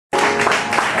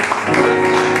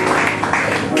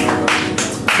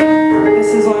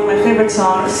favorite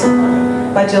songs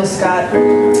by Jill Scott.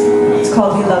 It's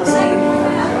called He Loves Me.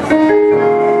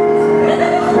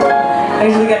 I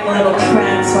usually get in a little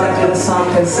trance when I do the song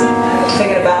because I'm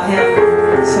thinking about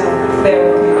him, so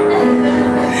bear with me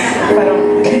if I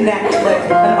don't connect like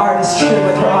an artist should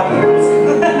with her audience.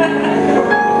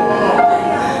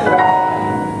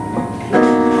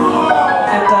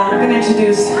 And I'm going to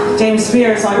introduce James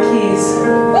Spears on keys.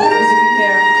 As you can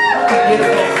hear,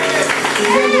 beautiful. He's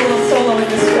going to do a little solo with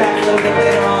this track a little bit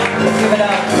later on. Give it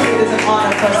up. It is an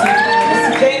honor for us to introduce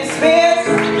Mr. James Spears.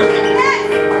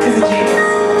 He's a genius.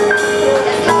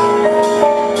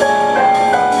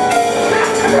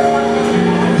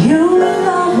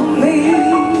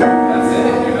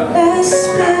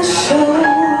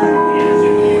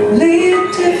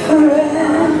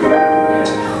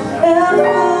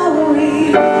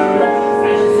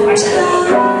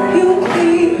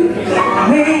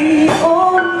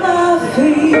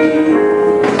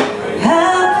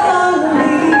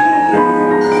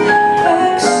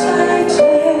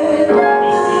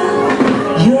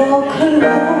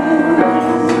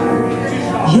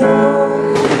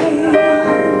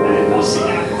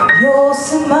 Your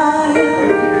smile,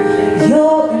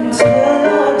 your intelligence,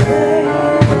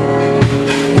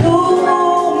 you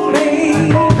hold me,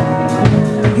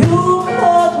 you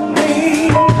hold me,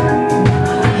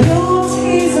 you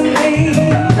tease me,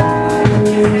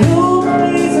 you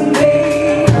please me,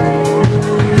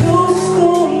 you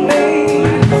school me,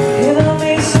 give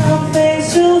me some things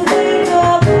to think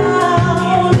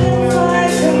about,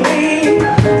 enlighten me,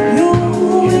 you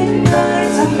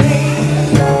ignite me.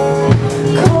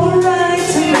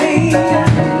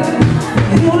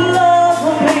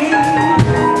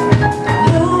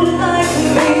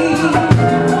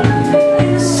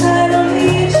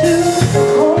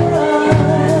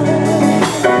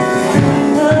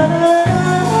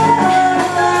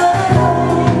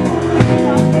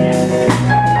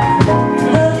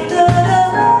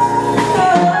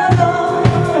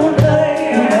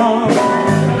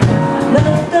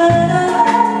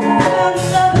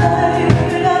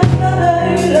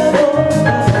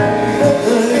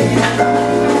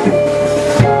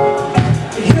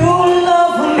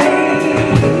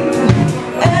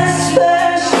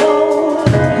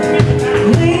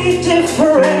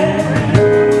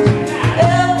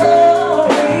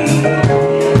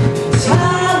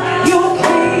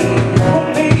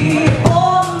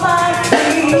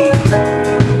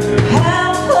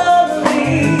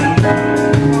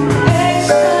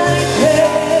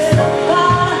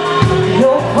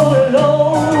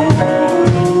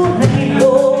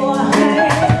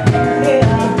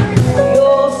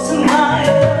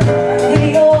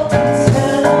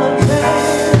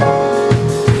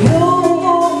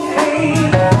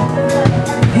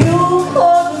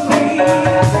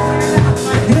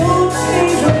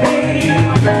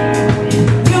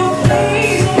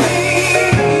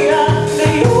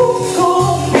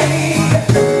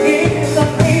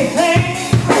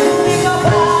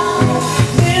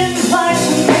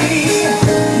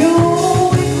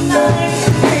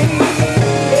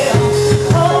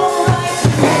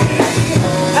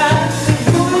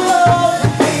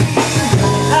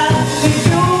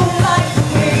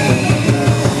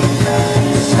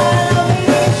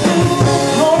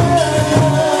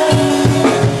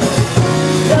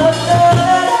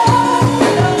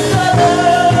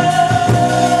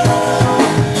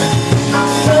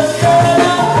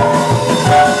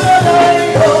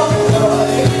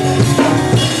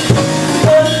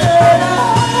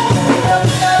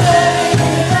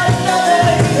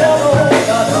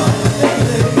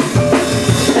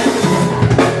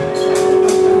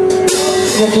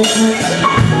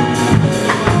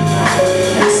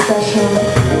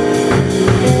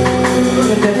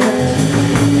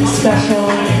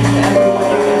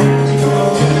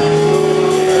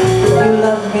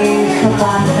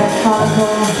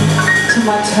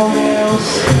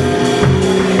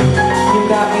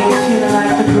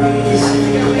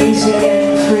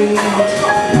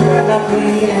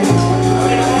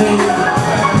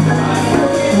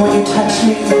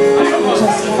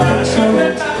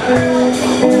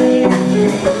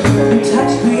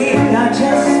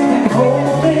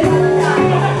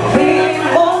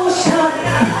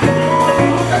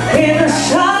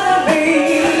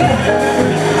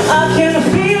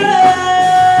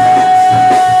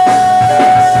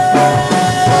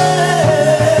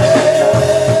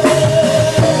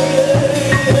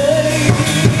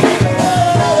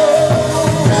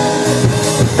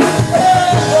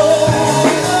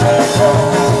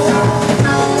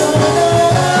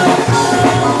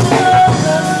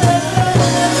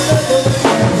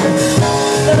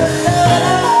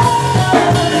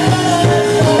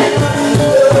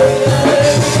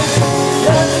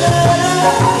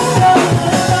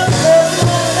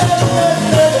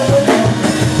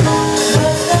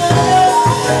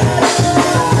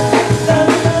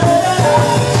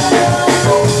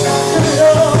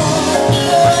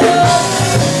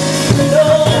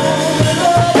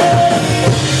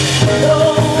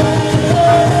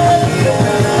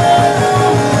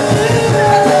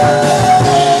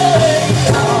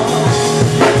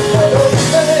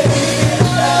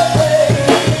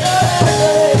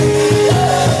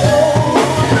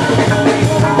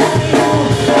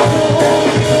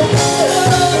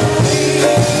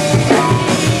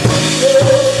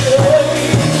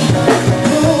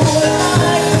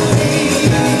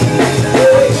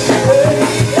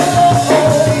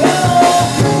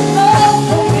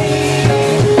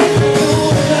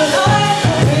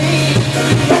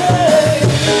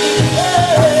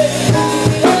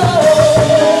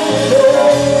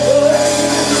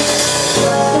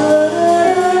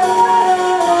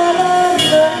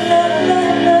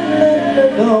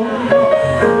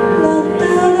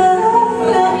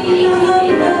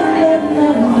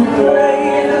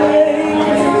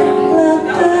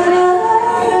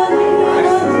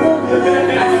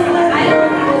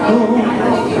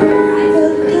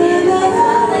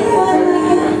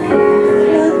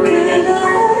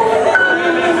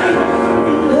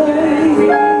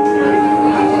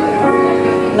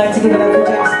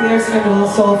 versing of a little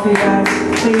soul for you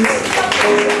guys, please.